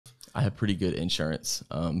I have pretty good insurance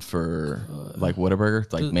for like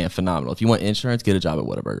Whataburger. Like, man, phenomenal. If you want insurance, get a job at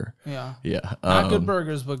Whataburger. Yeah. Yeah. Not good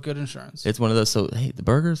burgers, but good insurance. It's one of those. So, hey, the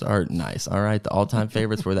burgers are nice. All right. The all-time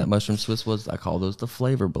favorites where that mushroom Swiss was, I call those the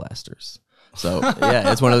flavor blasters. So,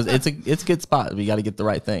 yeah, it's one of those. It's a good spot. But you got to get the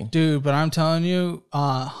right thing. Dude, but I'm telling you,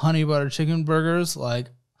 honey butter chicken burgers, like,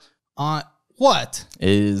 what? It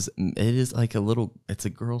is like it's a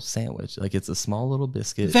girl's sandwich. Like, it's a small little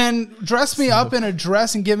biscuit. Then dress me up in a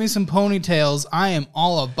dress and give me some ponytails. I am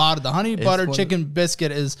all about it. The honey butter chicken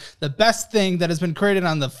biscuit is the best thing that has been created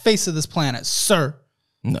on the face of this planet, sir.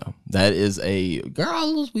 No, that is a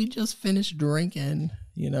girls. We just finished drinking,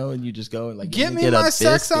 and you just go and like get me my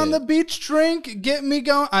sex on the beach drink. Get me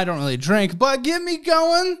going. I don't really drink, but get me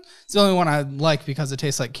going. It's the only one I like because it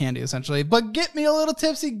tastes like candy essentially. But get me a little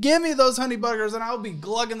tipsy. Give me those honey buggers, and I'll be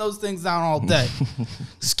glugging those things down all day.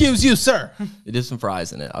 Excuse you, sir. It is some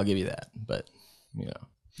fries in it. I'll give you that. But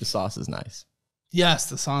the sauce is nice. Yes,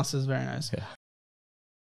 the sauce is very nice. Yeah.